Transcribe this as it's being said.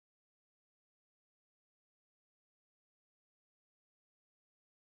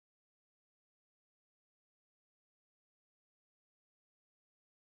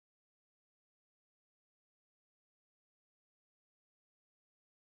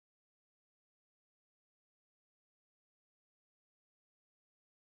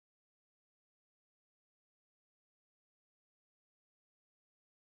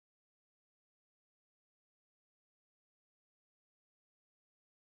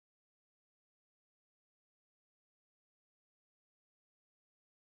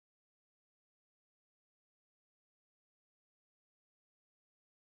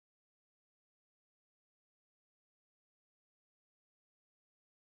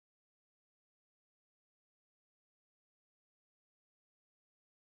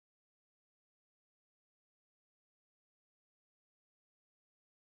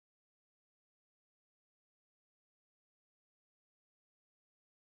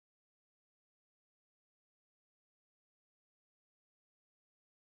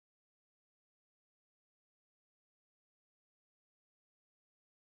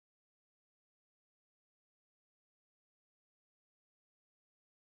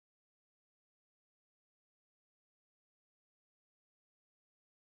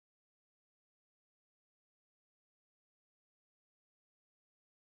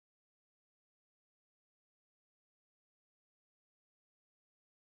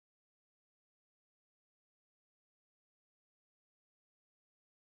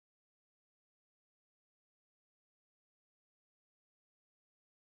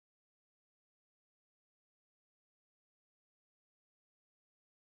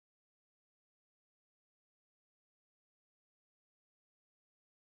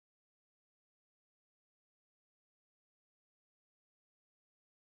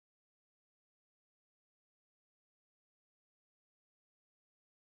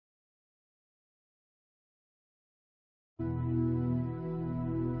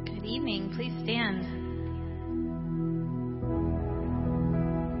evening. Please stand.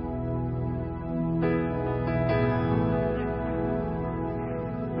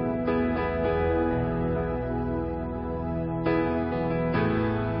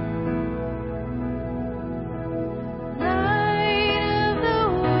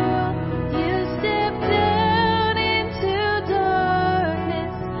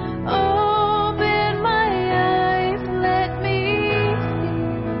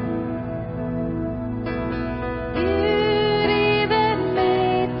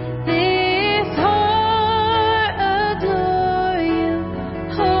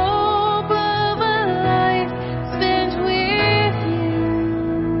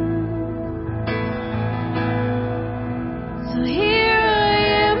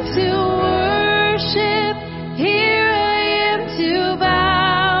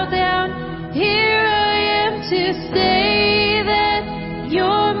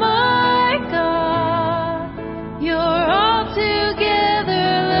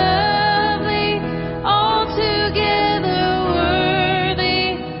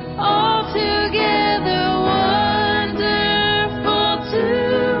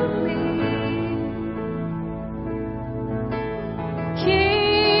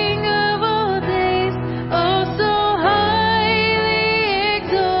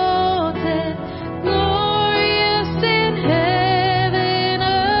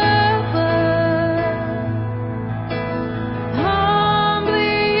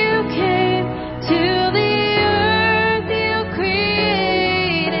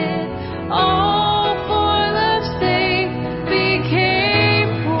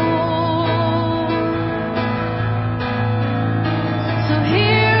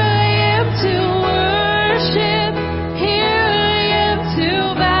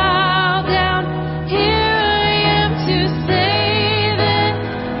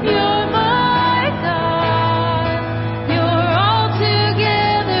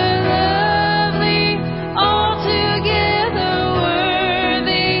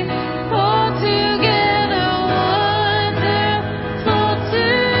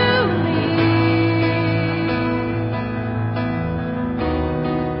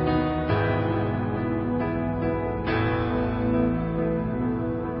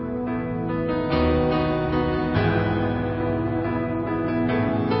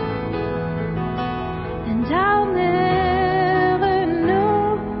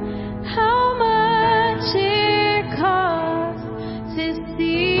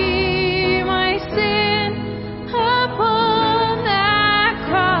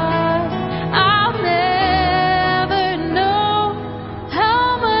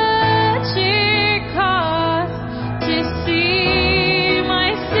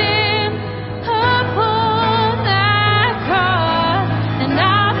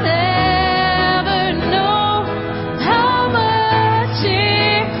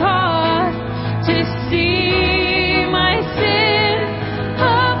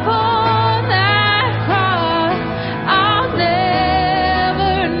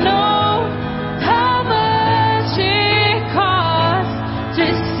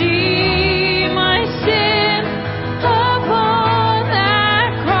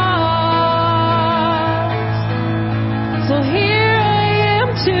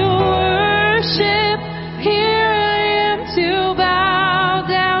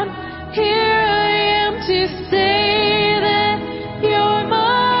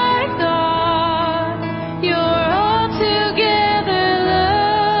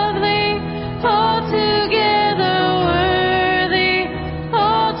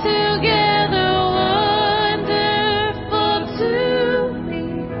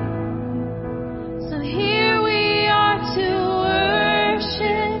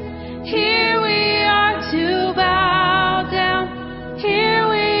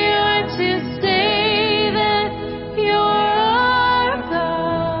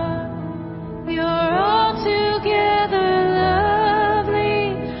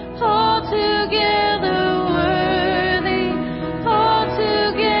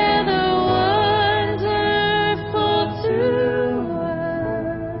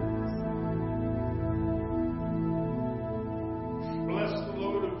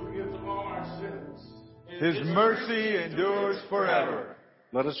 His mercy endures forever.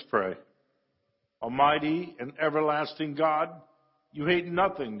 Let us pray. Almighty and everlasting God, you hate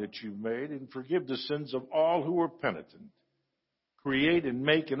nothing that you've made and forgive the sins of all who are penitent. Create and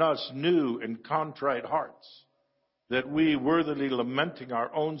make in us new and contrite hearts, that we, worthily lamenting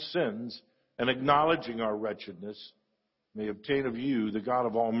our own sins and acknowledging our wretchedness, may obtain of you, the God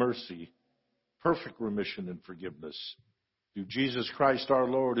of all mercy, perfect remission and forgiveness. Through Jesus Christ our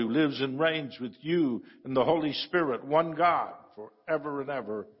Lord, who lives and reigns with you in the Holy Spirit, one God, forever and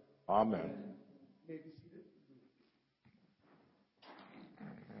ever. Amen.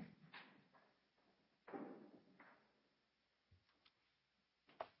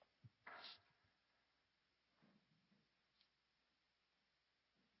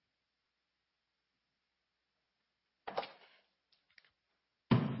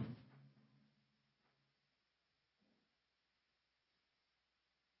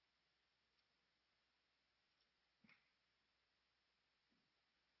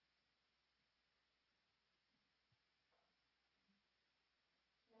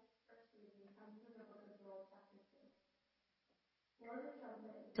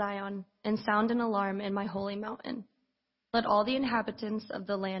 Zion, and sound an alarm in my holy mountain. Let all the inhabitants of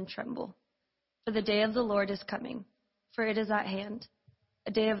the land tremble. For the day of the Lord is coming, for it is at hand,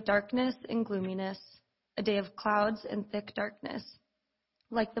 a day of darkness and gloominess, a day of clouds and thick darkness,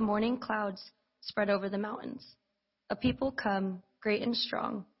 like the morning clouds spread over the mountains. A people come, great and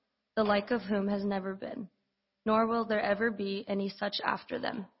strong, the like of whom has never been, nor will there ever be any such after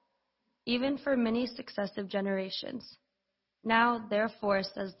them, even for many successive generations. Now, therefore,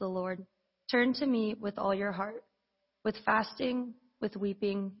 says the Lord, turn to me with all your heart, with fasting, with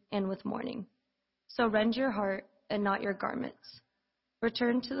weeping, and with mourning. So rend your heart and not your garments.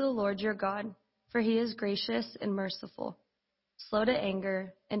 Return to the Lord your God, for he is gracious and merciful, slow to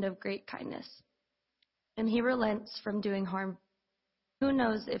anger, and of great kindness. And he relents from doing harm. Who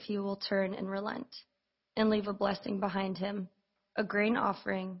knows if he will turn and relent, and leave a blessing behind him, a grain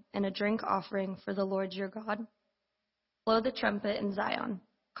offering and a drink offering for the Lord your God? Blow the trumpet in Zion,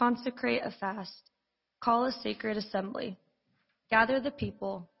 consecrate a fast, call a sacred assembly. Gather the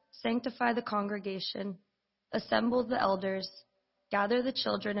people, sanctify the congregation, assemble the elders, gather the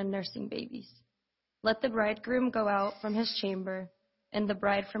children and nursing babies. Let the bridegroom go out from his chamber, and the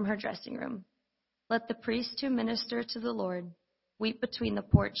bride from her dressing room. Let the priests who minister to the Lord weep between the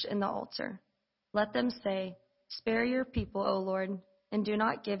porch and the altar. Let them say, spare your people, O Lord, and do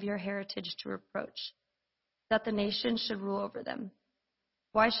not give your heritage to reproach, that the nations should rule over them.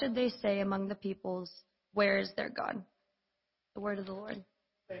 Why should they say among the peoples, where is their God? The word of the Lord.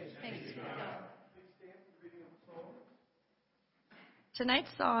 Thanks be to God. Tonight's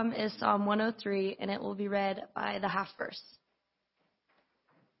psalm is Psalm 103, and it will be read by the half verse.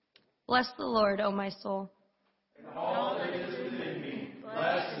 Bless the Lord, O my soul. And all that is within me,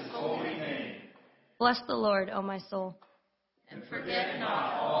 bless his holy name. Bless the Lord, O my soul. And forget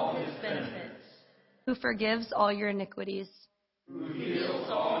not all his benefits, Who forgives all your iniquities, Who heals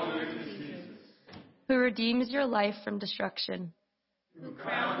all your diseases, who redeems your life from destruction, who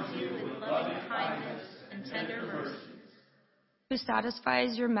crowns you with loving kindness and tender mercies, who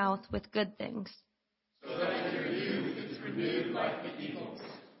satisfies your mouth with good things. so that your youth is renewed like the eagles.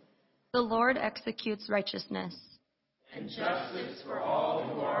 The Lord executes righteousness. And justice for all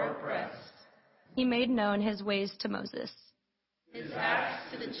who are oppressed. He made known his ways to Moses. His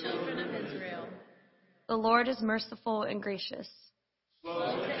acts to the children of Israel. The Lord is merciful and gracious.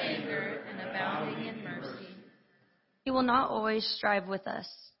 Slow to anger and abounding in mercy. He will not always strive with us.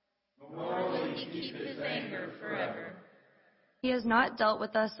 Nor will he keep his anger forever. He has not dealt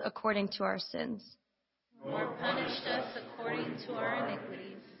with us according to our sins. Nor punished us according to our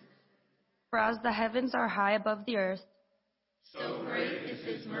iniquities. For as the heavens are high above the earth, So great is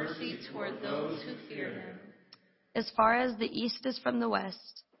his mercy toward those who fear him. as far as the east is from the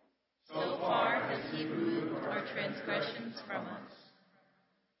west, So far has he removed our transgressions from us.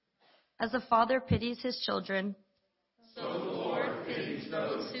 as a father pities his children, So the Lord pities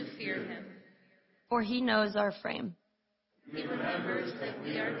those who fear him. for he knows our frame. He remembers that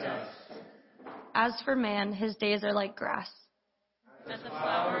we are dust. As for man, his days are like grass. As a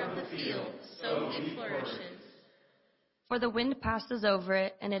flower of the field, so he flourishes. For the wind passes over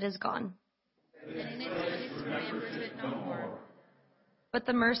it, and it is gone. And iniquity remembers it no more. But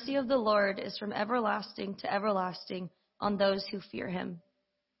the mercy of the Lord is from everlasting to everlasting on those who fear him,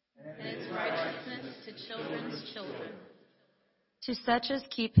 And his righteousness to children's children. to such as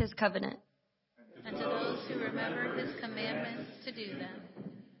keep his covenant. And to those who remember his commandments to do them.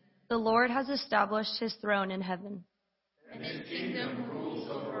 The Lord has established his throne in heaven. And his kingdom rules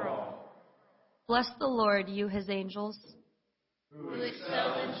over all. Bless the Lord, you his angels, Who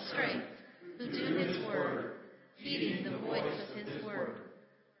excel in strength, who do his word, heeding the voice of his word.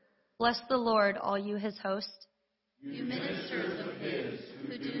 Bless the Lord, all you his host. You ministers of his,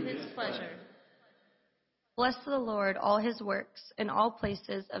 who do his pleasure. Bless the Lord, all his works, and all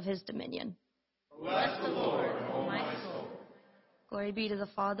places of his dominion. Bless the Lord, O my soul. Glory be to the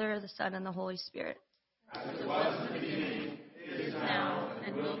Father, the Son, and the Holy Spirit. As it was in the beginning, now,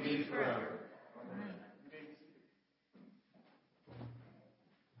 and will be forever. Amen.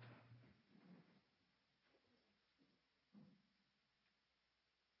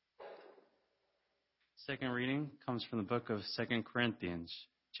 Second reading comes from the book of 2 Corinthians,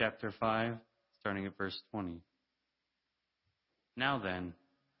 chapter 5, starting at verse 20. Now then,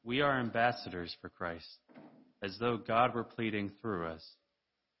 we are ambassadors for Christ, as though God were pleading through us.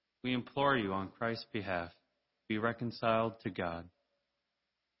 We implore you on Christ's behalf, be reconciled to God.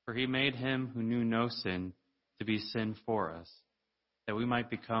 For he made him who knew no sin to be sin for us, that we might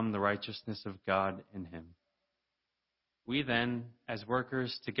become the righteousness of God in him. We then, as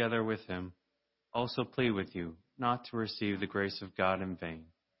workers together with him, also plead with you not to receive the grace of God in vain.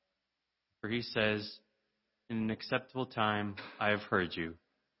 For he says, in an acceptable time I have heard you,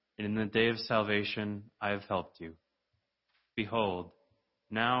 and in the day of salvation I have helped you. Behold,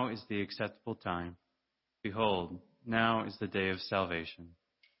 now is the acceptable time. Behold, now is the day of salvation.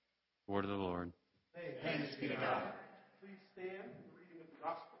 Word of the Lord. Thanks be to God. Please stand for the reading of the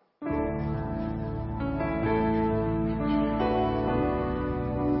gospel.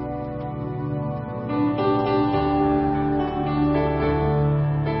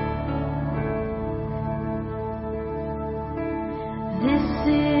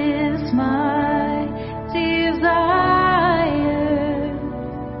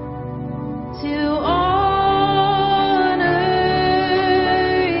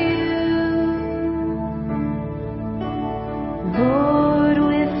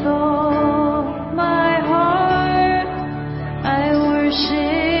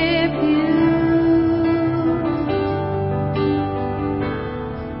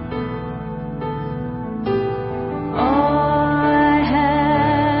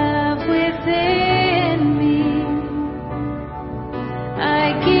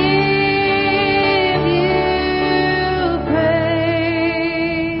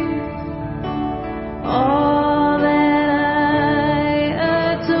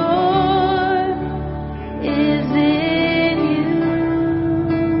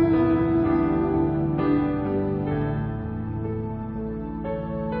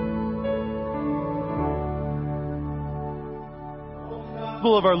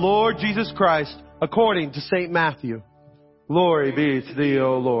 Of our Lord Jesus Christ, according to St. Matthew. Glory be to thee,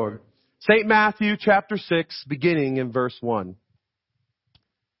 O Lord. St. Matthew chapter 6, beginning in verse 1.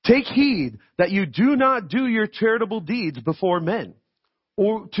 Take heed that you do not do your charitable deeds before men,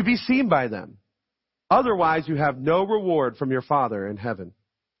 or to be seen by them. Otherwise you have no reward from your Father in heaven.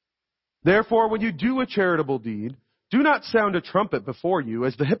 Therefore, when you do a charitable deed, do not sound a trumpet before you,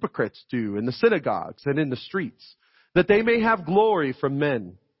 as the hypocrites do in the synagogues and in the streets, that they may have glory from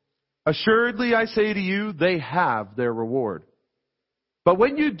men. Assuredly, I say to you, they have their reward. But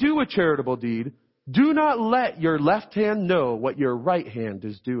when you do a charitable deed, do not let your left hand know what your right hand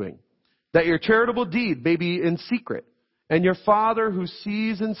is doing, that your charitable deed may be in secret, and your Father who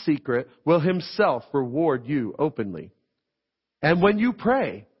sees in secret will himself reward you openly. And when you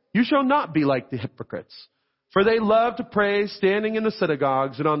pray, you shall not be like the hypocrites, for they love to pray standing in the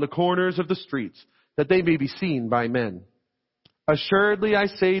synagogues and on the corners of the streets, that they may be seen by men. Assuredly, I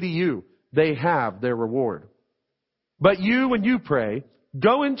say to you, they have their reward. But you, when you pray,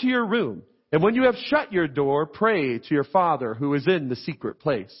 go into your room, and when you have shut your door, pray to your Father who is in the secret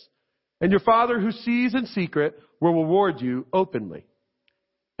place. And your Father who sees in secret will reward you openly.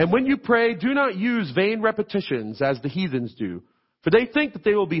 And when you pray, do not use vain repetitions as the heathens do, for they think that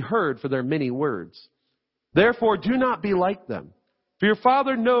they will be heard for their many words. Therefore, do not be like them. For your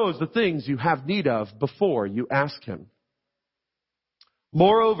Father knows the things you have need of before you ask him.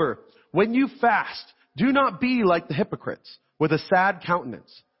 Moreover, when you fast, do not be like the hypocrites, with a sad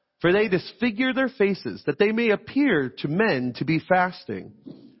countenance, for they disfigure their faces, that they may appear to men to be fasting.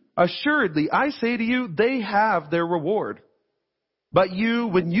 Assuredly, I say to you, they have their reward. But you,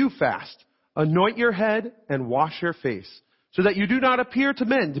 when you fast, anoint your head and wash your face, so that you do not appear to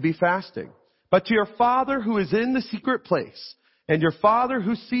men to be fasting, but to your Father who is in the secret place. And your Father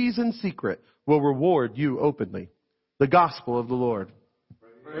who sees in secret will reward you openly. The Gospel of the Lord.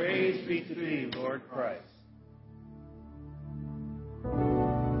 Praise be to thee, Lord Christ.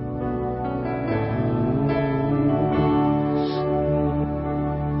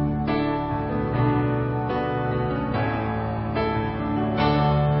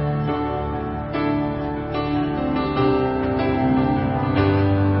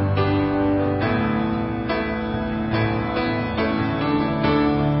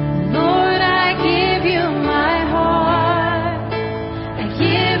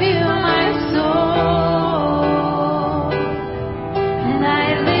 Give you my soul.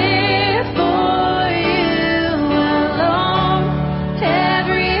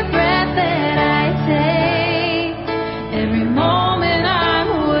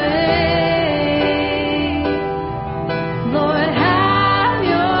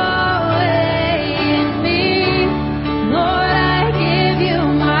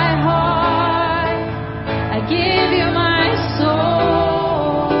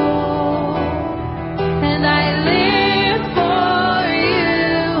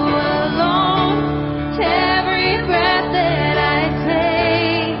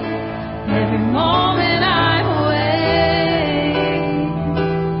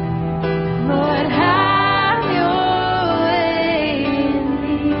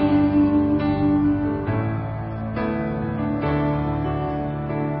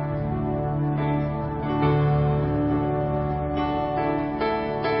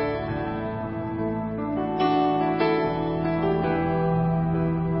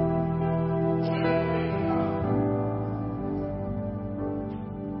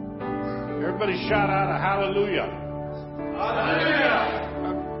 Everybody shout out a hallelujah.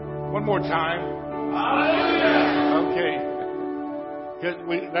 Hallelujah. One more time. Hallelujah. Okay.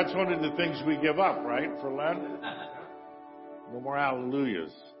 That's one of the things we give up, right, for Lent? No more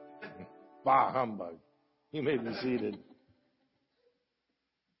hallelujahs. Bah humbug. You may be seated.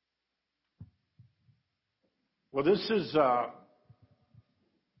 Well, this is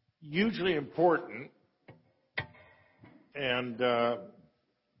hugely important, and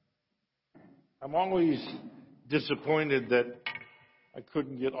I'm always disappointed that I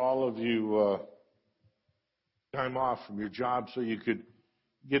couldn't get all of you time off from your job so you could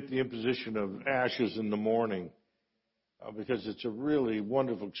get the imposition of ashes in the morning, because it's a really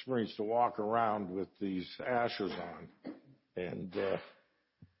wonderful experience to walk around with these ashes on, and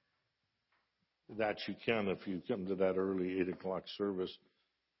that you can if you come to that early 8 o'clock service.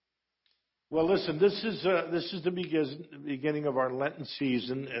 Well, listen, this is the beginning of our Lenten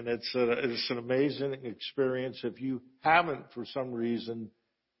season, and it's an amazing experience. If you haven't, for some reason,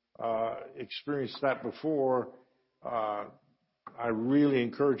 experienced that before, I really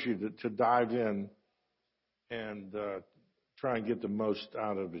encourage you to dive in and try and get the most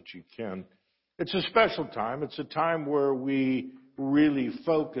out of it you can. It's a special time. It's a time where we really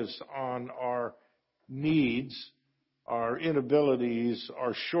focus on our needs, our inabilities,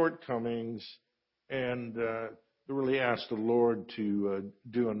 our shortcomings, and really ask the Lord to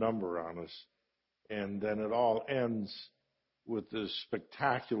do a number on us. And then it all ends with this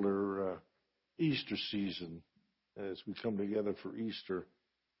spectacular Easter season as we come together for Easter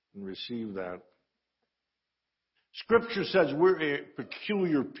and receive that. Scripture says we're a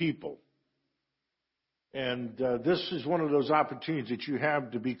peculiar people. And this is one of those opportunities that you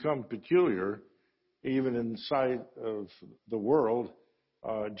have to become peculiar, even in sight of the world,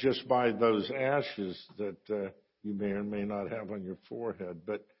 just by those ashes that you may or may not have on your forehead.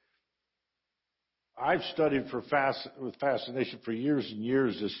 But I've studied with fascination for years and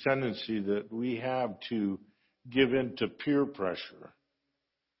years this tendency that we have to give in to peer pressure.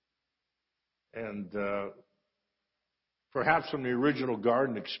 And perhaps from the original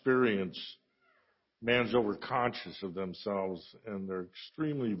garden experience, man's overconscious of themselves, and they're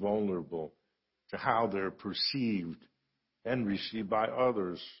extremely vulnerable to how they're perceived and received by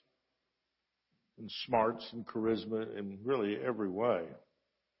others in smarts and charisma in really every way.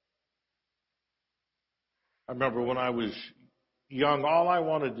 I remember when I was young, all I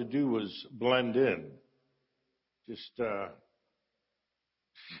wanted to do was blend in. Just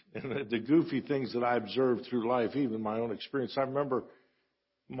and the goofy things that I observed through life, even my own experience. I remember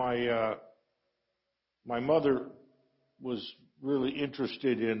my mother was really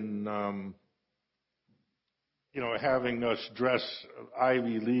interested in having us dress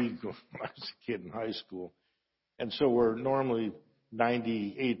Ivy League when I was a kid in high school. And so where normally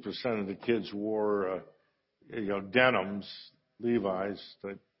 98% of the kids wore, denims, Levi's,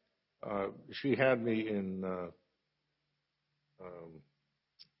 but she had me in,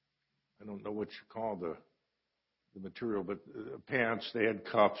 I don't know what you call the material, but pants. They had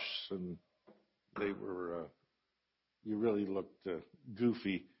cuffs, and they were, you really looked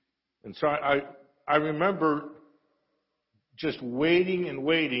goofy. And so I remember just waiting and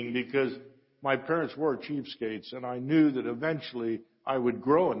waiting, because my parents were cheapskates, and I knew that eventually I would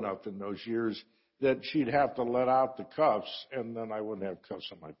grow enough in those years that she'd have to let out the cuffs, and then I wouldn't have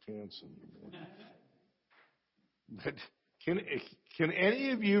cuffs on my pants anymore. But can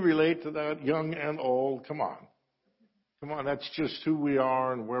any of you relate to that, young and old? Come on, that's just who we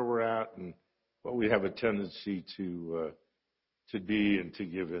are and where we're at and what we have a tendency to be and to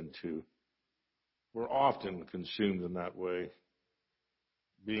give into. We're often consumed in that way,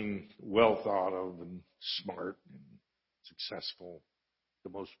 being well thought of and smart and successful, the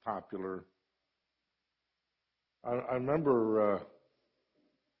most popular. I remember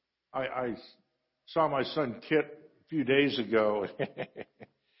I saw my son Kit a few days ago,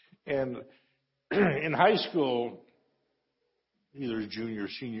 and in high school, either junior or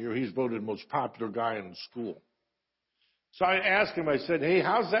senior year, he's voted most popular guy in the school. So I asked him, I said, "Hey,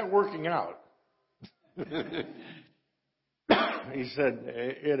 how's that working out?" He said,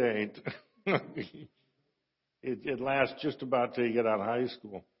 "It ain't." It lasts just about till you get out of high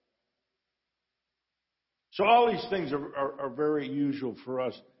school. So all these things are very usual for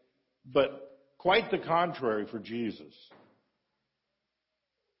us, but quite the contrary for Jesus.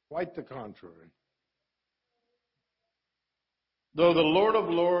 Quite the contrary. Though the Lord of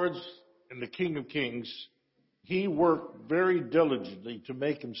Lords and the King of Kings, he worked very diligently to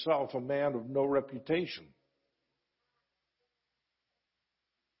make himself a man of no reputation.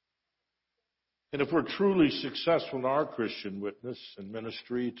 And if we're truly successful in our Christian witness and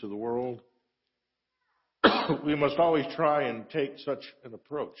ministry to the world, we must always try and take such an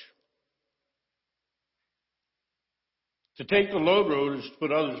approach. To take the low road is to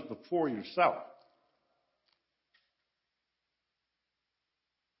put others before yourself.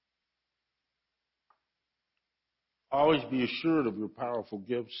 Always be assured of your powerful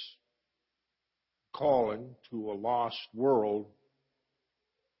gifts, calling to a lost world.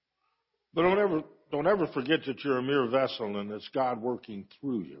 But don't ever forget that you're a mere vessel and it's God working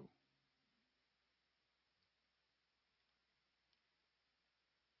through you.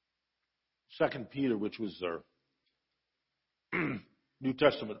 Second Peter, which was our New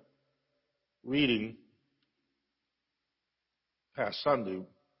Testament reading past Sunday,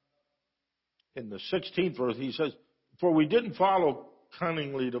 in the 16th verse, he says, "For we didn't follow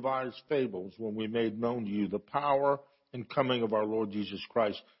cunningly devised fables when we made known to you the power and coming of our Lord Jesus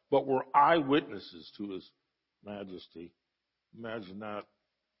Christ, but were eyewitnesses to his majesty." Imagine that.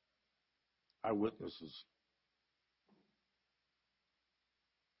 Eyewitnesses.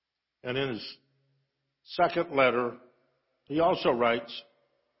 And in his second letter, he also writes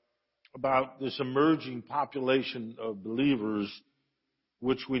about this emerging population of believers,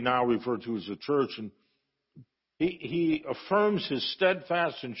 which we now refer to as the church. And he affirms his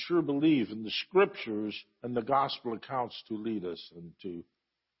steadfast and sure belief in the scriptures and the gospel accounts to lead us and to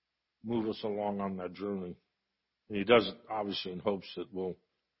move us along on that journey. And he does it obviously in hopes that we'll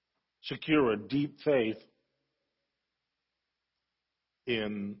secure a deep faith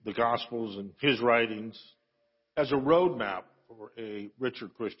in the Gospels and his writings as a roadmap for a richer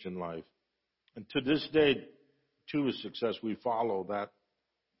Christian life. And to this day, to his success, we follow that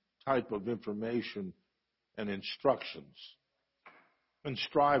type of information and instructions and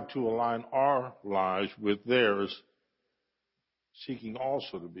strive to align our lives with theirs, seeking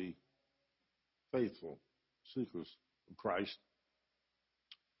also to be faithful seekers of Christ.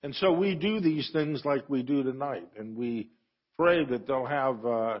 And so we do these things like we do tonight, and we pray that they'll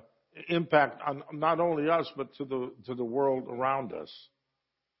have impact on not only us, but to the world around us.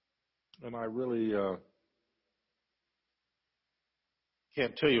 And I really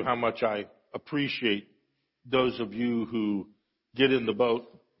can't tell you how much I appreciate those of you who get in the boat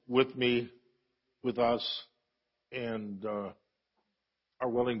with me, with us, and are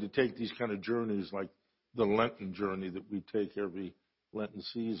willing to take these kind of journeys like the Lenten journey that we take every Lenten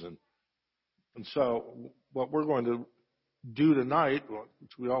season. And so what we're going to do tonight,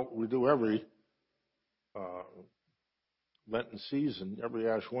 which we do every Lenten season, every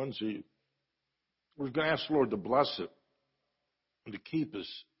Ash Wednesday, we're going to ask the Lord to bless it and to keep us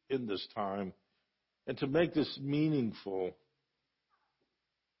in this time and to make this meaningful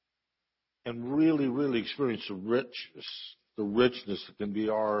and really, really experience the richness that can be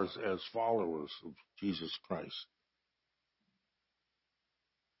ours as followers of Jesus Christ.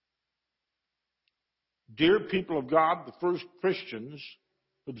 Dear people of God, the first Christians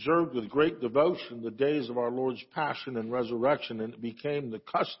observed with great devotion the days of our Lord's passion and resurrection, and it became the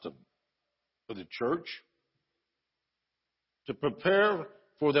custom for the church to prepare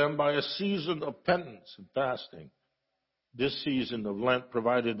for them by a season of penance and fasting. This season of Lent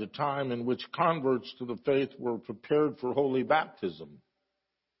provided a time in which converts to the faith were prepared for holy baptism.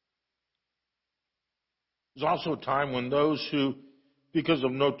 It was also a time when those who, because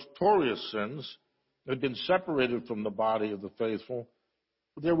of notorious sins, had been separated from the body of the faithful,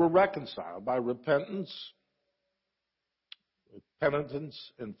 they were reconciled by repentance,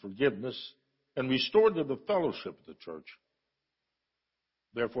 penitence, and forgiveness, and restored to the fellowship of the church.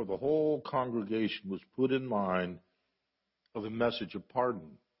 Therefore, the whole congregation was put in mind of a message of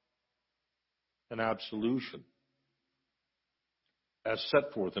pardon and absolution as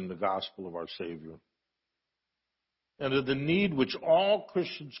set forth in the gospel of our Savior, and of the need which all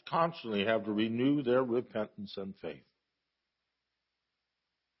Christians constantly have to renew their repentance and faith.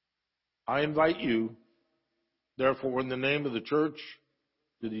 I invite you, therefore, in the name of the church,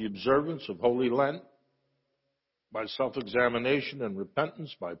 to the observance of Holy Lent, by self-examination and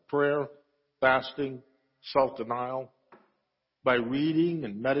repentance, by prayer, fasting, self-denial, by reading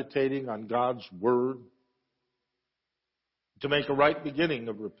and meditating on God's Word, to make a right beginning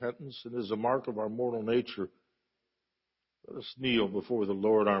of repentance, and as a mark of our mortal nature, let us kneel before the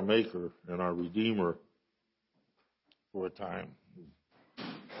Lord our Maker and our Redeemer for a time.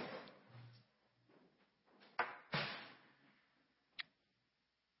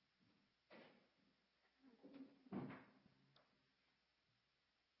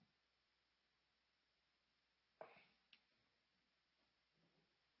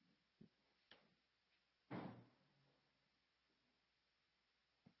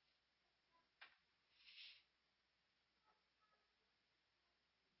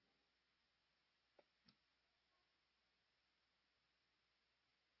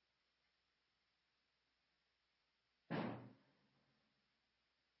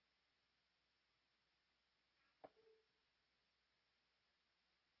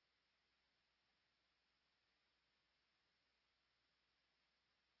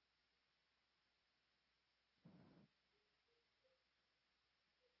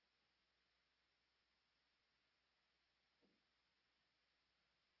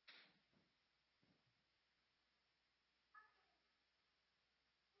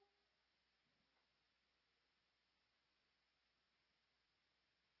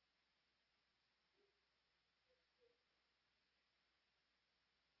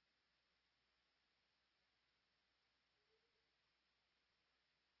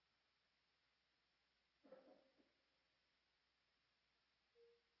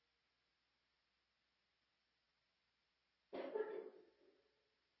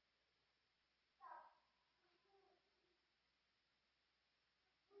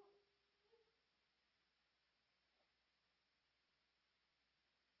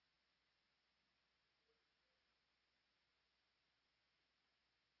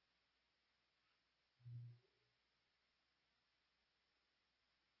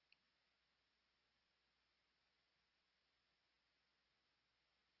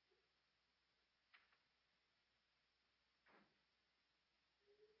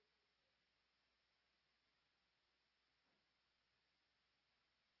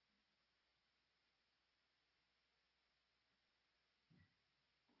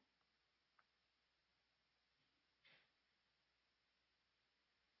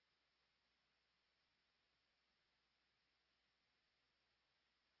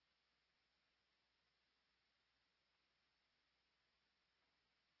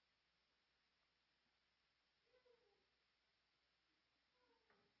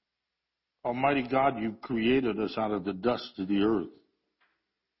 Almighty God, you created us out of the dust of the earth.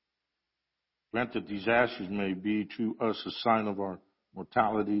 Grant that these ashes may be to us a sign of our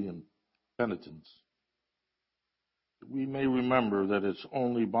mortality and penitence. That we may remember that it's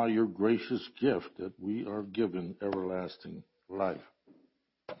only by your gracious gift that we are given everlasting life.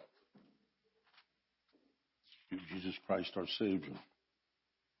 Through Jesus Christ, our Savior.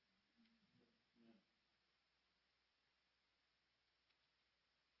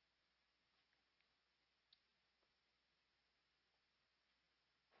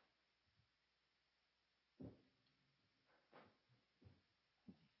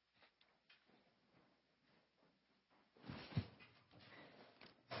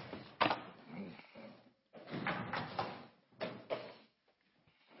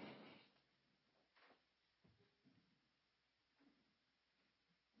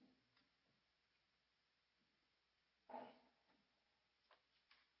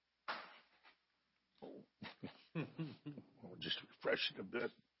 I'll just refresh it a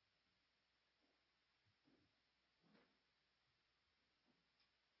bit.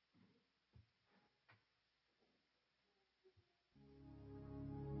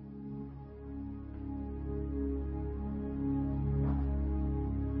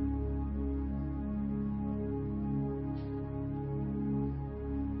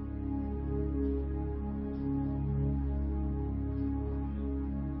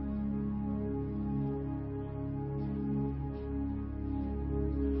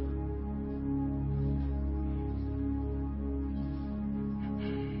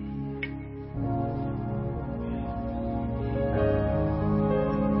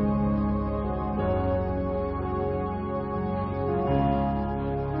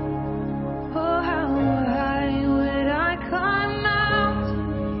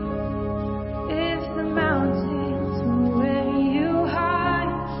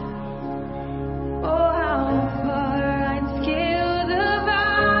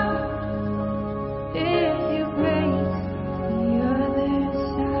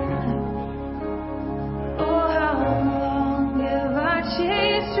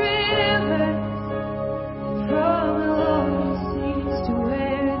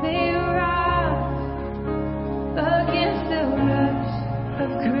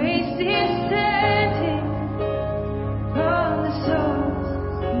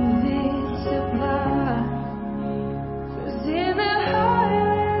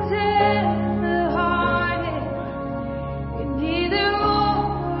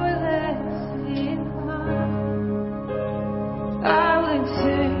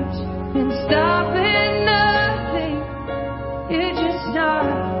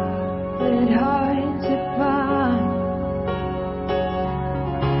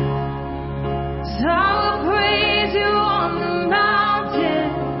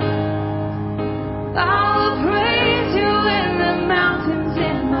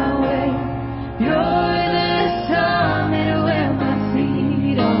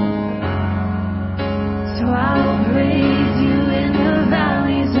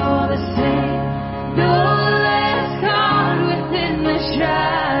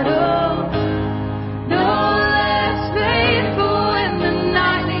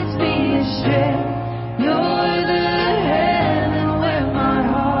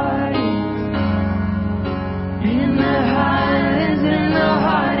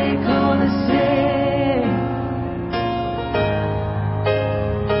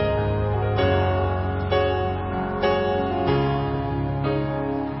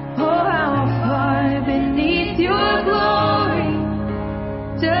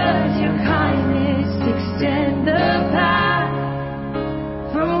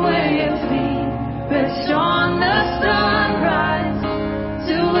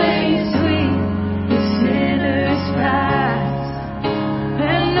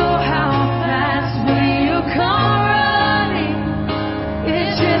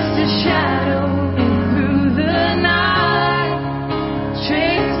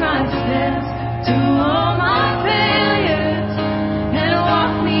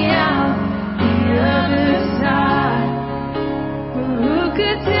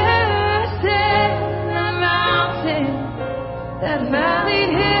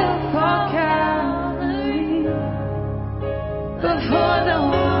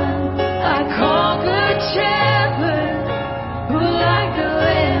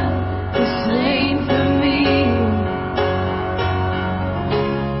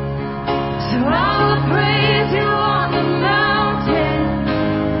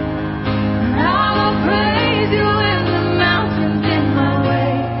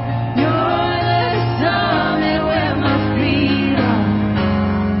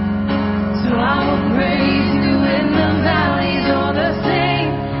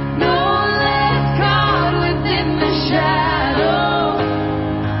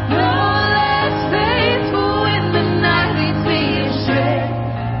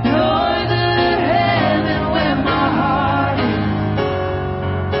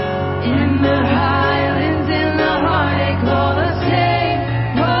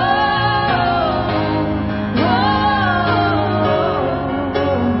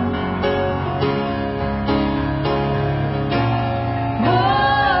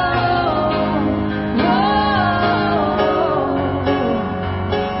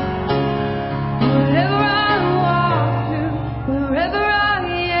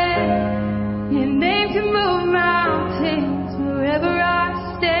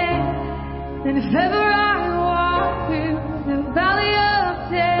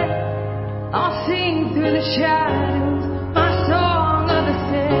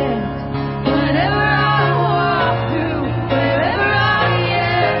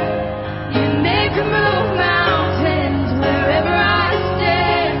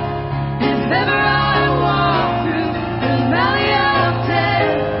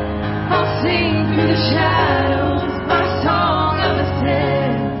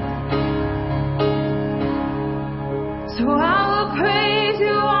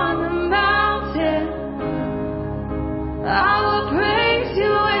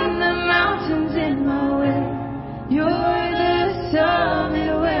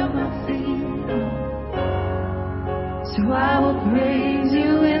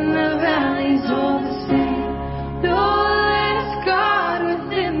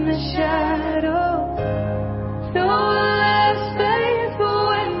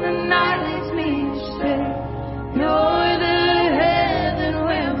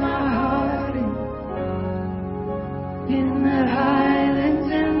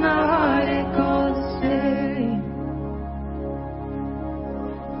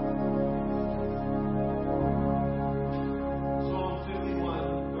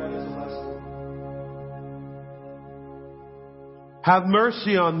 Have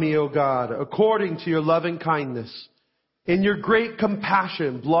mercy on me, O God, according to your loving kindness. In your great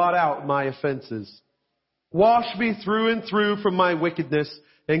compassion, blot out my offenses. Wash me through and through from my wickedness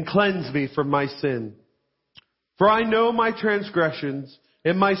and cleanse me from my sin. For I know my transgressions,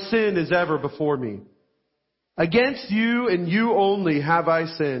 and my sin is ever before me. Against you and you only have I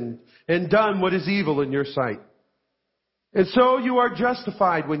sinned and done what is evil in your sight. And so you are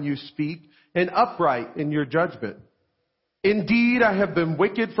justified when you speak and upright in your judgment. Indeed, I have been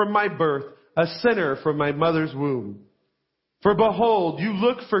wicked from my birth, a sinner from my mother's womb. For behold, you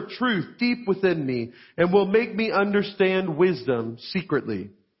look for truth deep within me and will make me understand wisdom secretly.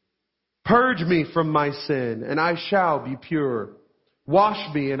 Purge me from my sin, and I shall be pure.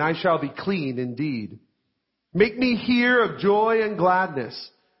 Wash me, and I shall be clean indeed. Make me hear of joy and gladness,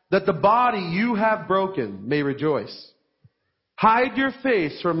 that the body you have broken may rejoice. Hide your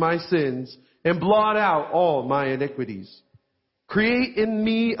face from my sins, and blot out all my iniquities. Create in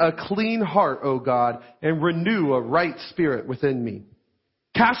me a clean heart, O God, and renew a right spirit within me.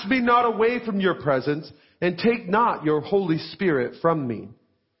 Cast me not away from your presence, and take not your Holy Spirit from me.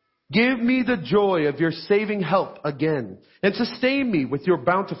 Give me the joy of your saving help again, and sustain me with your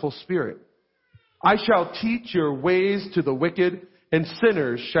bountiful spirit. I shall teach your ways to the wicked, and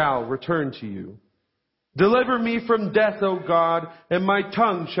sinners shall return to you. Deliver me from death, O God, and my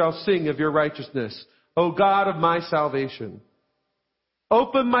tongue shall sing of your righteousness, O God of my salvation.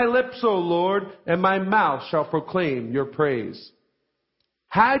 Open my lips, O Lord, and my mouth shall proclaim your praise.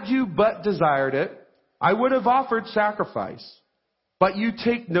 Had you but desired it, I would have offered sacrifice. But you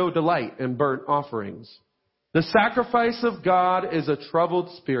take no delight in burnt offerings. The sacrifice of God is a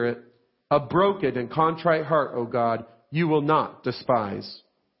troubled spirit, a broken and contrite heart, O God, you will not despise.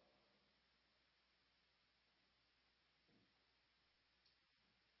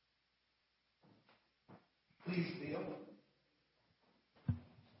 Please kneel.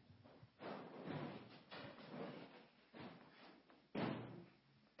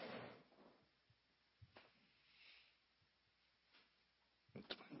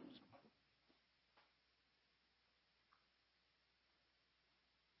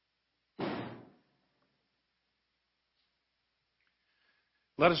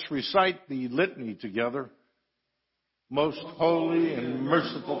 Let us recite the litany together. Most holy and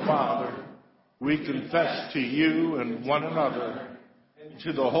merciful Father, we confess to you and one another,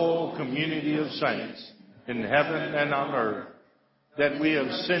 to the whole community of saints in heaven and on earth, that we have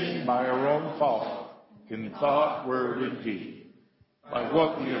sinned by our own fault, in thought, word, and deed, by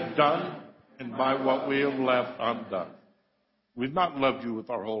what we have done and by what we have left undone. We've not loved you with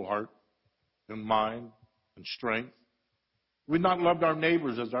our whole heart and mind and strength. We've not loved our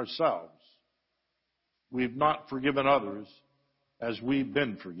neighbors as ourselves. We've not forgiven others as we've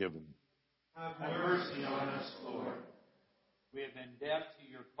been forgiven. Have mercy on us, Lord. We have been deaf to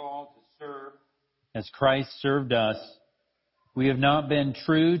your call to serve as Christ served us. We have not been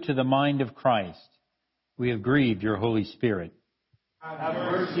true to the mind of Christ. We have grieved your Holy Spirit. Have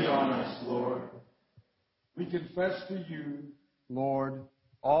mercy on us, Lord. We confess to you, Lord,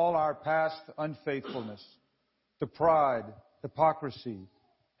 all our past unfaithfulness, the pride, hypocrisy,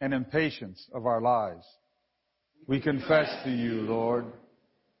 and impatience of our lives. We confess to you, Lord,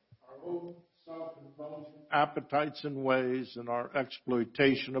 our own self-indulgent appetites and ways and our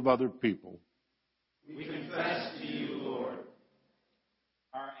exploitation of other people. We confess to you, Lord,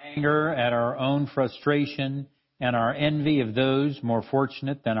 our anger at our own frustration and our envy of those more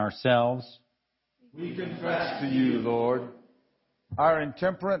fortunate than ourselves. We confess to you, Lord, our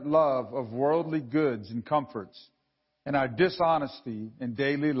intemperate love of worldly goods and comforts, and our dishonesty in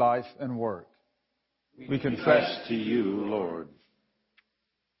daily life and work. We confess to you, Lord,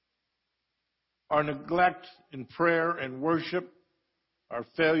 our neglect in prayer and worship, our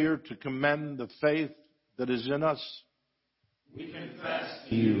failure to commend the faith that is in us. We confess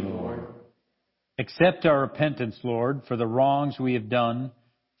to you, Lord. Accept our repentance, Lord, for the wrongs we have done,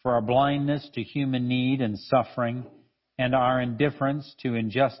 for our blindness to human need and suffering, and our indifference to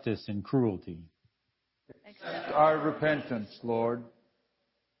injustice and cruelty. Accept our repentance, Lord,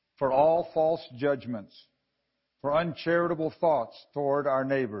 for all false judgments, for uncharitable thoughts toward our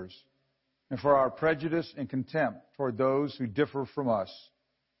neighbors, and for our prejudice and contempt toward those who differ from us.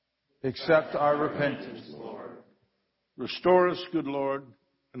 Accept our repentance, Lord. Restore us, good Lord,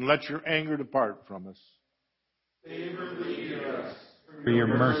 and let your anger depart from us. Favorably hear us, for your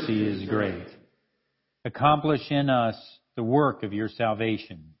mercy is great. Accomplish in us the work of your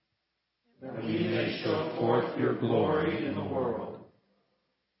salvation, that we may show forth your glory in the world.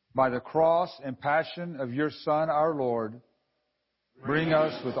 By the cross and passion of your Son, our Lord, bring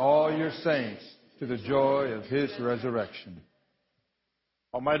us with all your saints to the joy of his resurrection.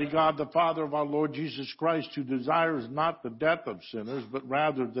 Almighty God, the Father of our Lord Jesus Christ, who desires not the death of sinners, but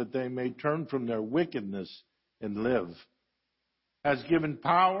rather that they may turn from their wickedness and live, has given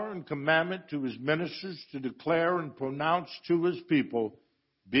power and commandment to his ministers to declare and pronounce to his people,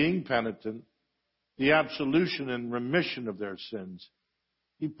 being penitent, the absolution and remission of their sins.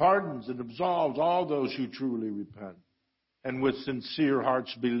 He pardons and absolves all those who truly repent and with sincere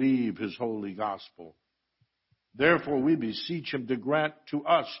hearts believe his holy gospel. Therefore we beseech him to grant to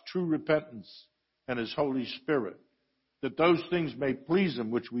us true repentance and his Holy Spirit, that those things may please him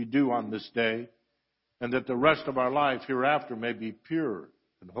which we do on this day, and that the rest of our life hereafter may be pure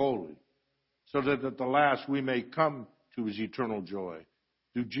and holy, so that at the last we may come to his eternal joy.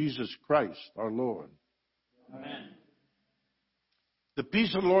 Through Jesus Christ our Lord. Amen. The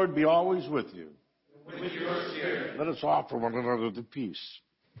peace of the Lord be always with you. With your spirit. Let us offer one another the peace.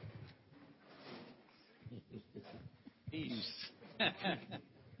 Peace.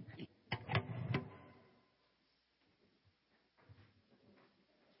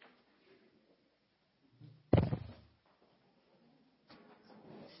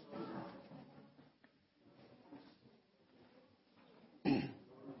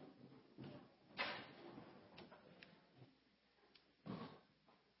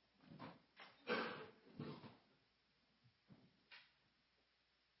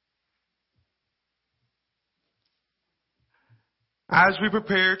 As we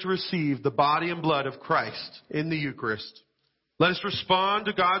prepare to receive the body and blood of Christ in the Eucharist, let us respond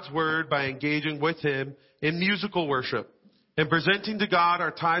to God's word by engaging with him in musical worship and presenting to God our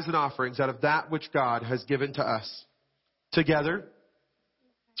tithes and offerings out of that which God has given to us. Together,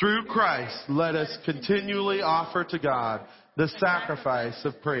 through Christ, let us continually offer to God the sacrifice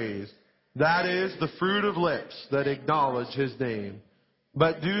of praise. That is the fruit of lips that acknowledge his name.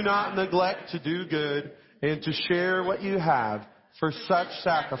 But do not neglect to do good and to share what you have, for such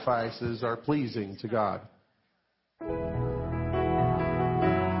sacrifices are pleasing to God.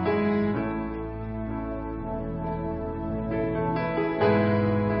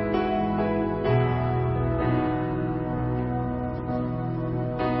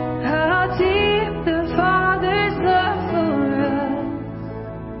 How deep the Father's love for us,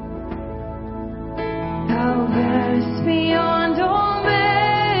 how vast beyond all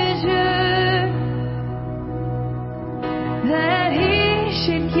measure, that he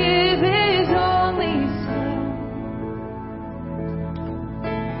should give his only Son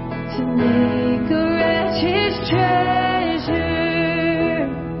to make a wretch his treasure.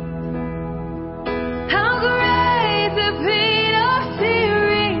 How great the pain of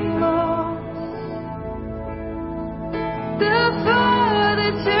fearing loss! The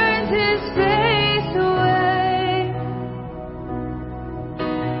Father turns his face away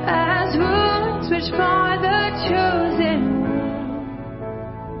as wounds which mar the chosen.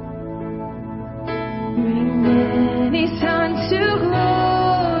 Bring many sons to glory.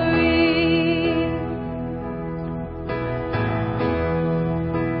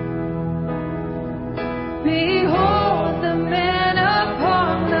 Behold the man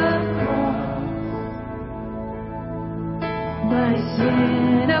upon the cross, my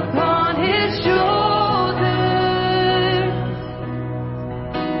sin upon his shoulders.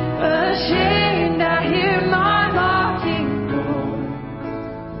 Ashamed, I hear my mocking voice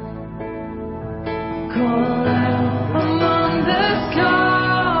call out among the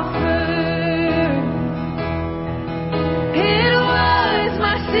scoffers. It was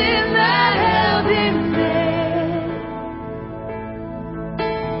my sin that held him there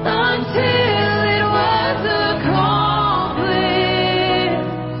until it was accomplished.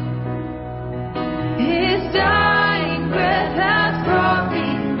 His dying breath has brought me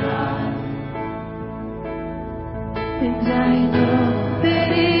life, and I know that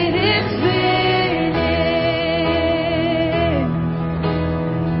it is finished.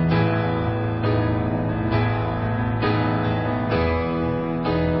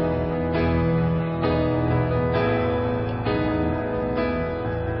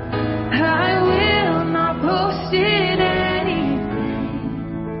 I will not boast in anything,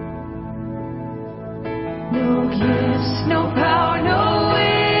 no gifts, no power, no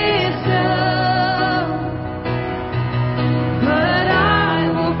wisdom, but I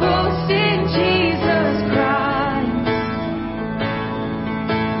will boast in Jesus Christ,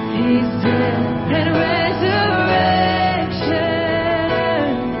 his death and resurrection.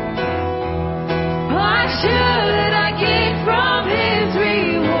 Why should I gain from his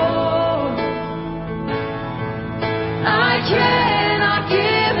reward? I cannot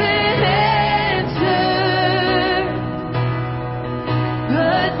give an answer,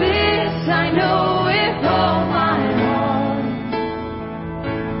 but this I know with all my heart,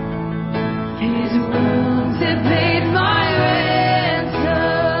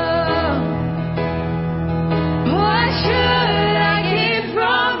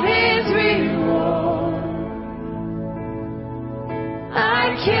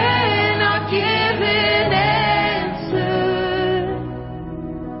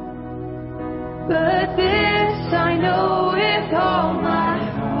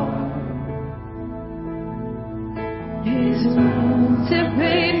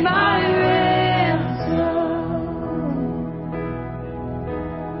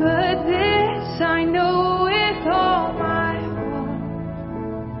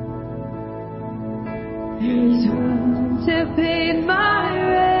 There's room to pay my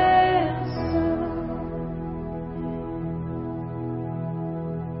ransom.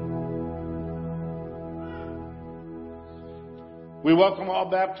 We welcome all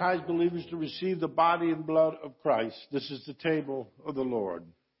baptized believers to receive the body and blood of Christ. This is the table of the Lord,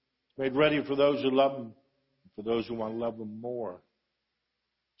 made ready for those who love Him, for those who want to love Him more.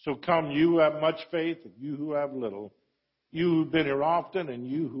 So come, you who have much faith, and you who have little, you who've been here often, and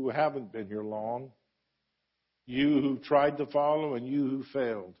you who haven't been here long, you who tried to follow, and you who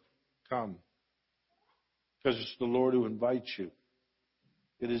failed. Come, because it's the Lord who invites you.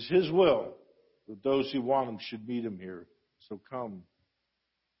 It is His will that those who want Him should meet Him here. So come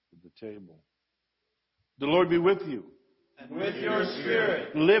to the table. The Lord be with you. And with your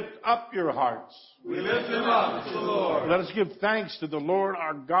spirit. Lift up your hearts. We lift them up to the Lord. Let us give thanks to the Lord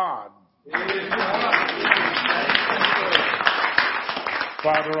our God. It is God who gives thanks.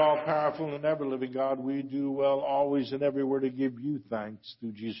 Father, all powerful and ever living God, we do well always and everywhere to give you thanks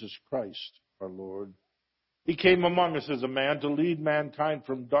through Jesus Christ, our Lord. He came among us as a man to lead mankind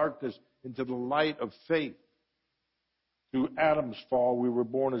from darkness into the light of faith. Through Adam's fall, we were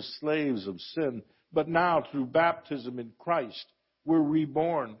born as slaves of sin. But now, through baptism in Christ, we're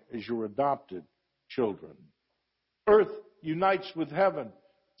reborn as your adopted children. Earth unites with heaven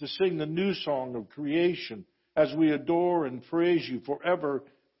to sing the new song of creation as we adore and praise you forever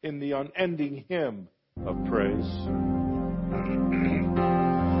in the unending hymn of praise.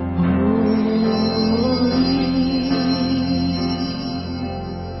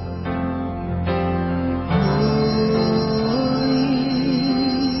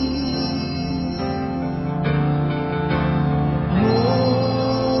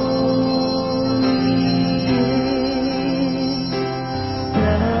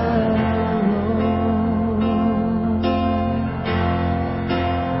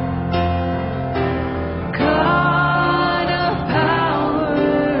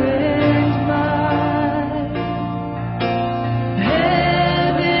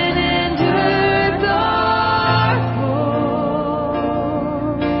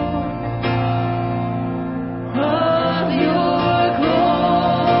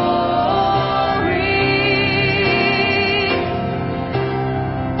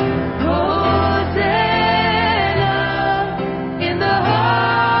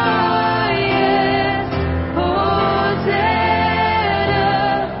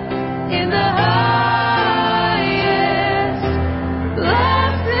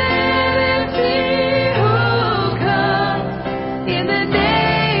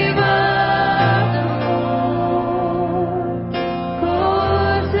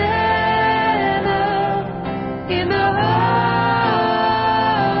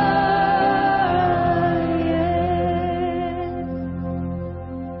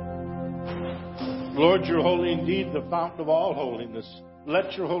 Lord, you're holy indeed, the fountain of all holiness.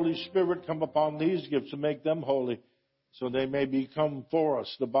 Let your Holy Spirit come upon these gifts and make them holy, so they may become for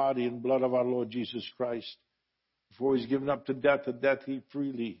us the body and blood of our Lord Jesus Christ. Before he's given up to death, a death he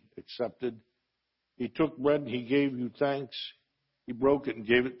freely accepted, he took bread and he gave you thanks. He broke it and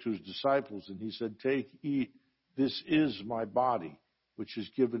gave it to his disciples, and he said, "Take, eat. This is my body, which is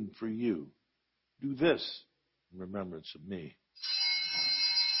given for you. Do this in remembrance of me."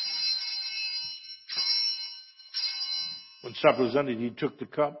 When supper was ended, he took the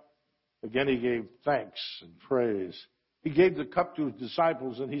cup. Again, he gave thanks and praise. He gave the cup to his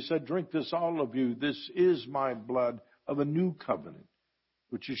disciples, and he said, "Drink this, all of you. This is my blood of a new covenant,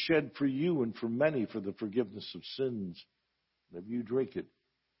 which is shed for you and for many for the forgiveness of sins. And if you drink it,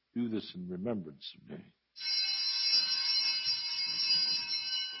 do this in remembrance of me."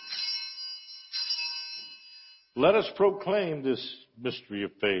 Let us proclaim this mystery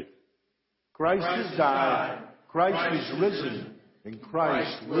of faith. Christ has died. Christ is risen, and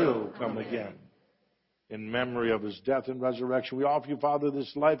Christ will come again. In memory of his death and resurrection, we offer you, Father,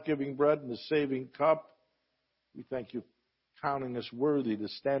 this life-giving bread and the saving cup. We thank you for counting us worthy to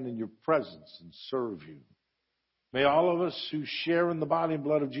stand in your presence and serve you. May all of us who share in the body and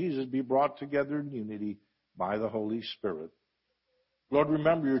blood of Jesus be brought together in unity by the Holy Spirit. Lord,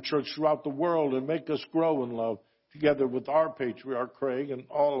 remember your church throughout the world and make us grow in love together with our patriarch, Craig, and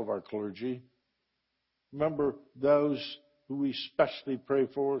all of our clergy. Remember those who we especially pray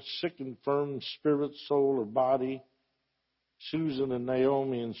for, sick, infirm, spirit, soul, or body. Susan and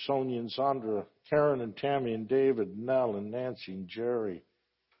Naomi and Sonia and Sandra, Karen and Tammy and David, Nell and Nancy and Jerry,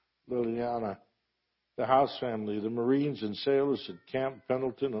 Liliana, the House family, the Marines and sailors at Camp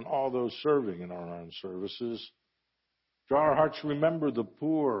Pendleton, and all those serving in our armed services. Draw our hearts to remember the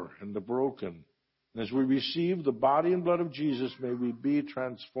poor and the broken, And as we receive the body and blood of Jesus, may we be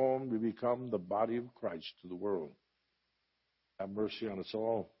transformed to become the body of Christ to the world. Have mercy on us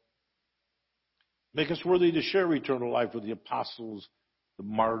all. Make us worthy to share eternal life with the apostles, the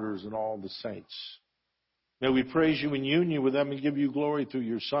martyrs, and all the saints. May we praise you in union with them and give you glory through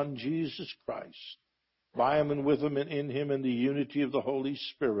your Son, Jesus Christ. By him and with him and in him in the unity of the Holy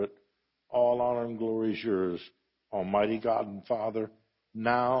Spirit, all honor and glory is yours, Almighty God and Father,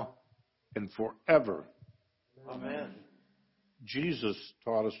 now and forever. Amen. Jesus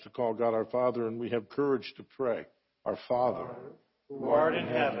taught us to call God our Father, and we have courage to pray. Our Father, who art in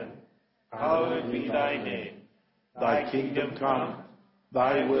heaven, hallowed be thy name. Thy kingdom come,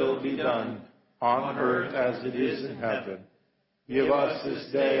 thy will be done, on earth as it is in heaven. Give us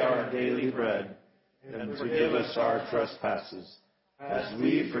this day our daily bread, and forgive us our trespasses, as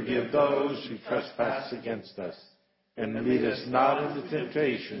we forgive those who trespass against us. And lead us not into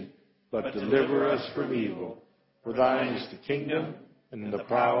temptation, but deliver us from evil. For thine is the kingdom, and the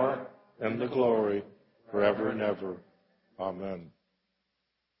power, and the glory, forever and ever. Amen.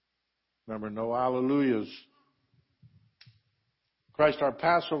 Remember, no hallelujahs. Christ, our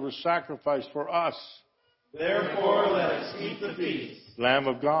Passover sacrifice for us. Therefore, let us keep the feast. Lamb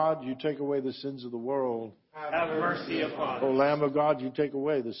of God, you take away the sins of the world. Have mercy upon us. O Lamb of God, you take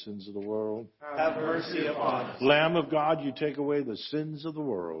away the sins of the world. Have mercy upon us. Lamb of God, you take away the sins of the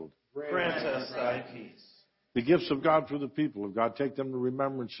world. Grant us thy peace. The gifts of God for the people of God, take them to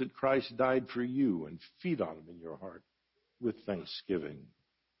remembrance that Christ died for you, and feed on them in your heart with thanksgiving.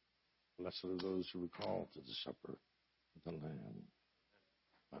 Blessed are those who are called to the supper of the Lamb.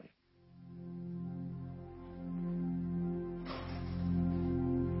 Bye.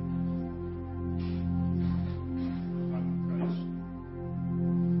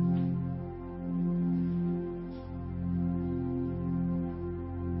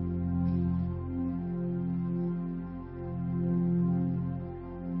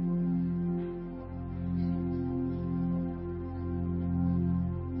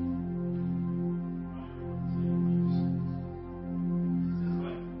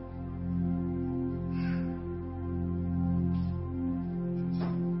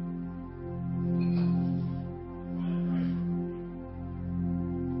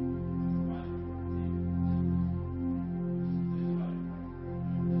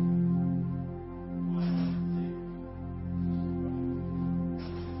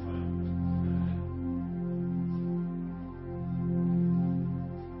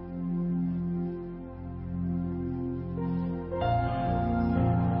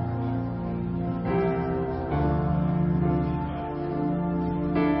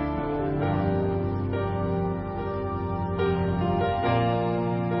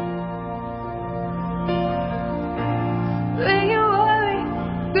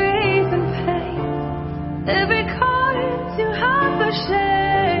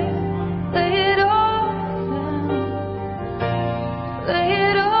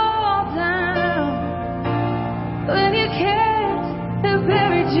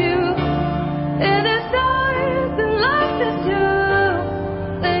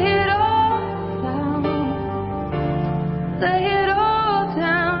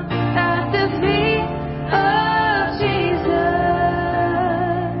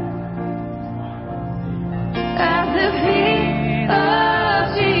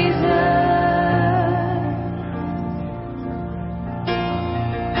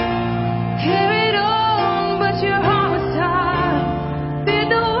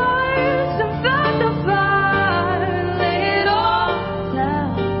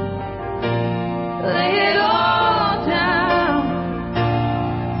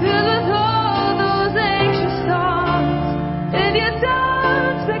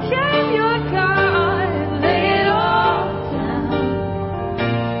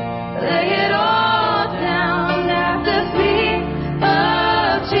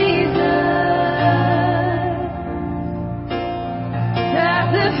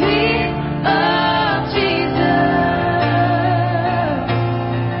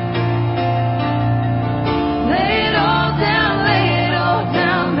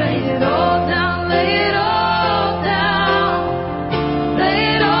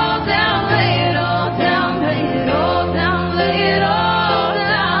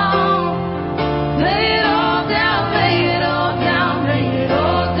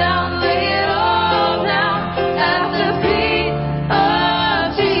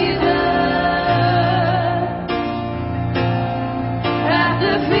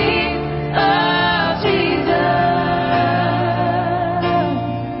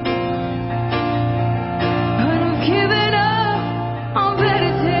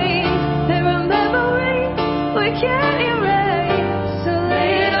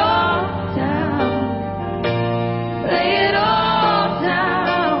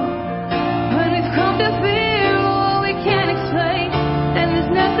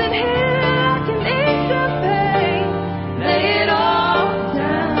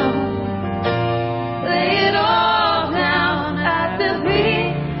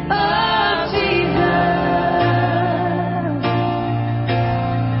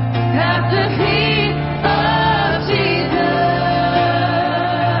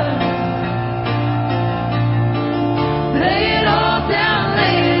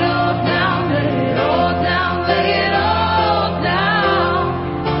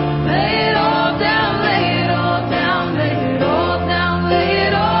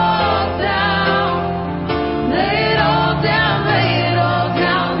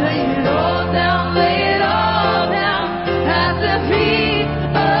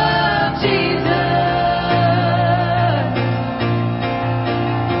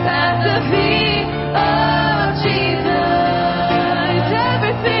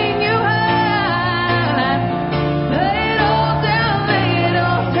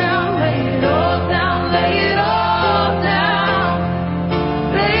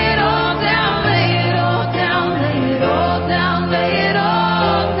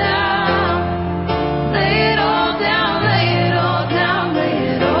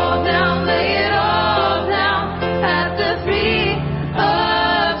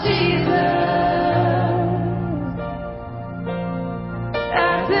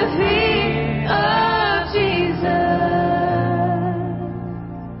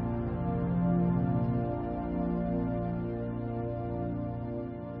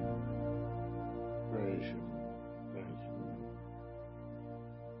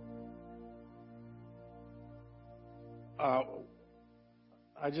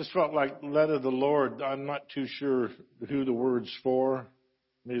 I just felt like led of the Lord. I'm not too sure who the word's for.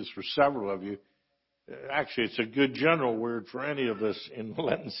 Maybe it's for several of you. Actually, it's a good general word for any of us in the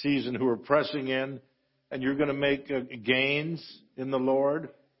Lenten season who are pressing in, and you're going to make gains in the Lord.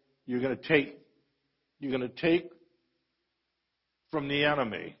 You're going to take from the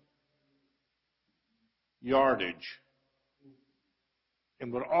enemy yardage.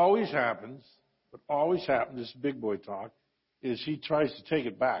 And what always happens, this is big boy talk, is he tries to take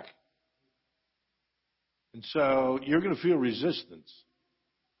it back. And so you're going to feel resistance.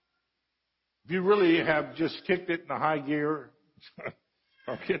 If you really have just kicked it in a high gear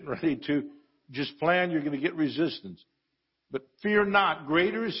or getting ready to just plan, you're going to get resistance. But fear not,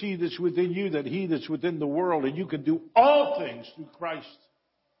 greater is he that's within you than he that's within the world, and you can do all things through Christ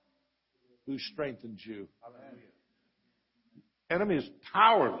who strengthens you. The enemy is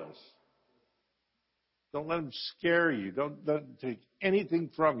powerless. Don't let him scare you. Don't let him take anything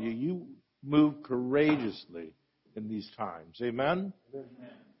from you. You move courageously in these times. Amen? Amen.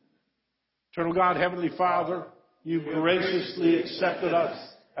 Eternal God, Heavenly Father, you graciously accepted us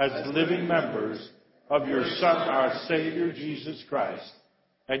as living members of your Son, our Savior, Jesus Christ.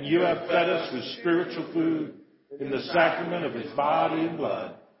 And you have fed us with spiritual food in the sacrament of his body and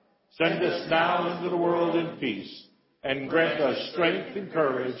blood. Send us now into the world in peace and grant us strength and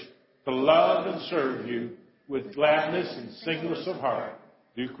courage to love and serve you with gladness and singleness of heart,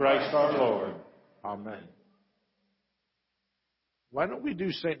 through Christ our Lord. Amen. Why don't we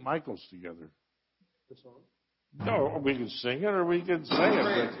do St. Michael's together? No, we can sing it or we can say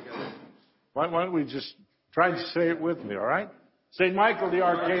it. Why don't we just try and say it with me, all right? St. Michael the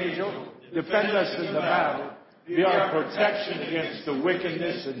Archangel, defend us in the battle. Be our protection against the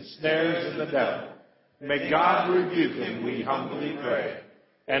wickedness and snares of the devil. May God rebuke him, we humbly pray.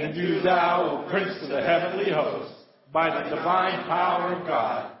 And do thou, O Prince of the heavenly host, by the divine power of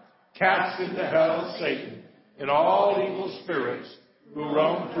God, cast into hell Satan and all evil spirits who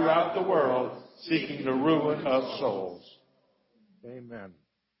roam throughout the world, seeking the ruin of souls. Amen.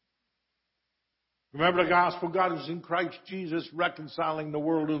 Remember the gospel. God is in Christ Jesus, reconciling the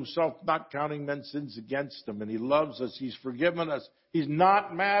world to himself, not counting men's sins against them. And he loves us. He's forgiven us. He's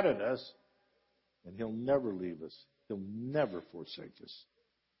not mad at us. And he'll never leave us. He'll never forsake us.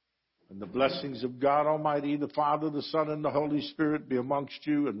 And the blessings of God Almighty, the Father, the Son, and the Holy Spirit be amongst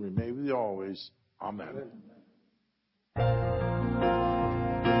you and remain with you always. Amen.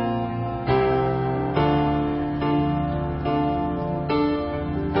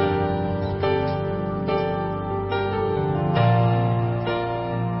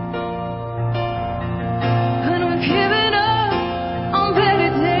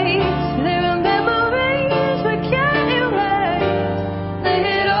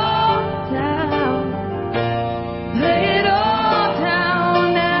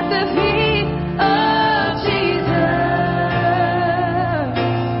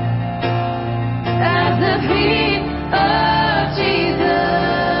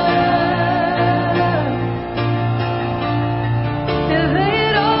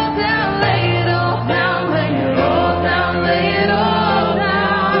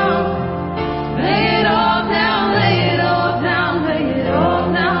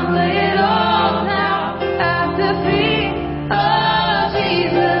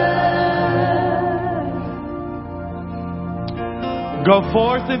 Go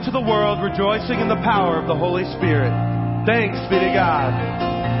forth into the world rejoicing in the power of the Holy Spirit. Thanks be to God.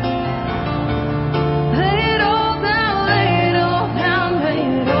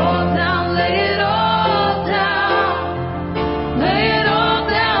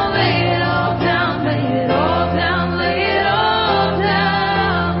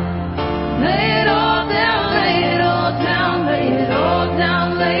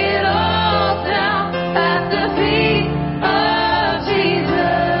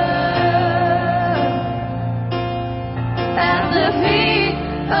 the feet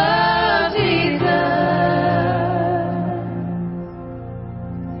of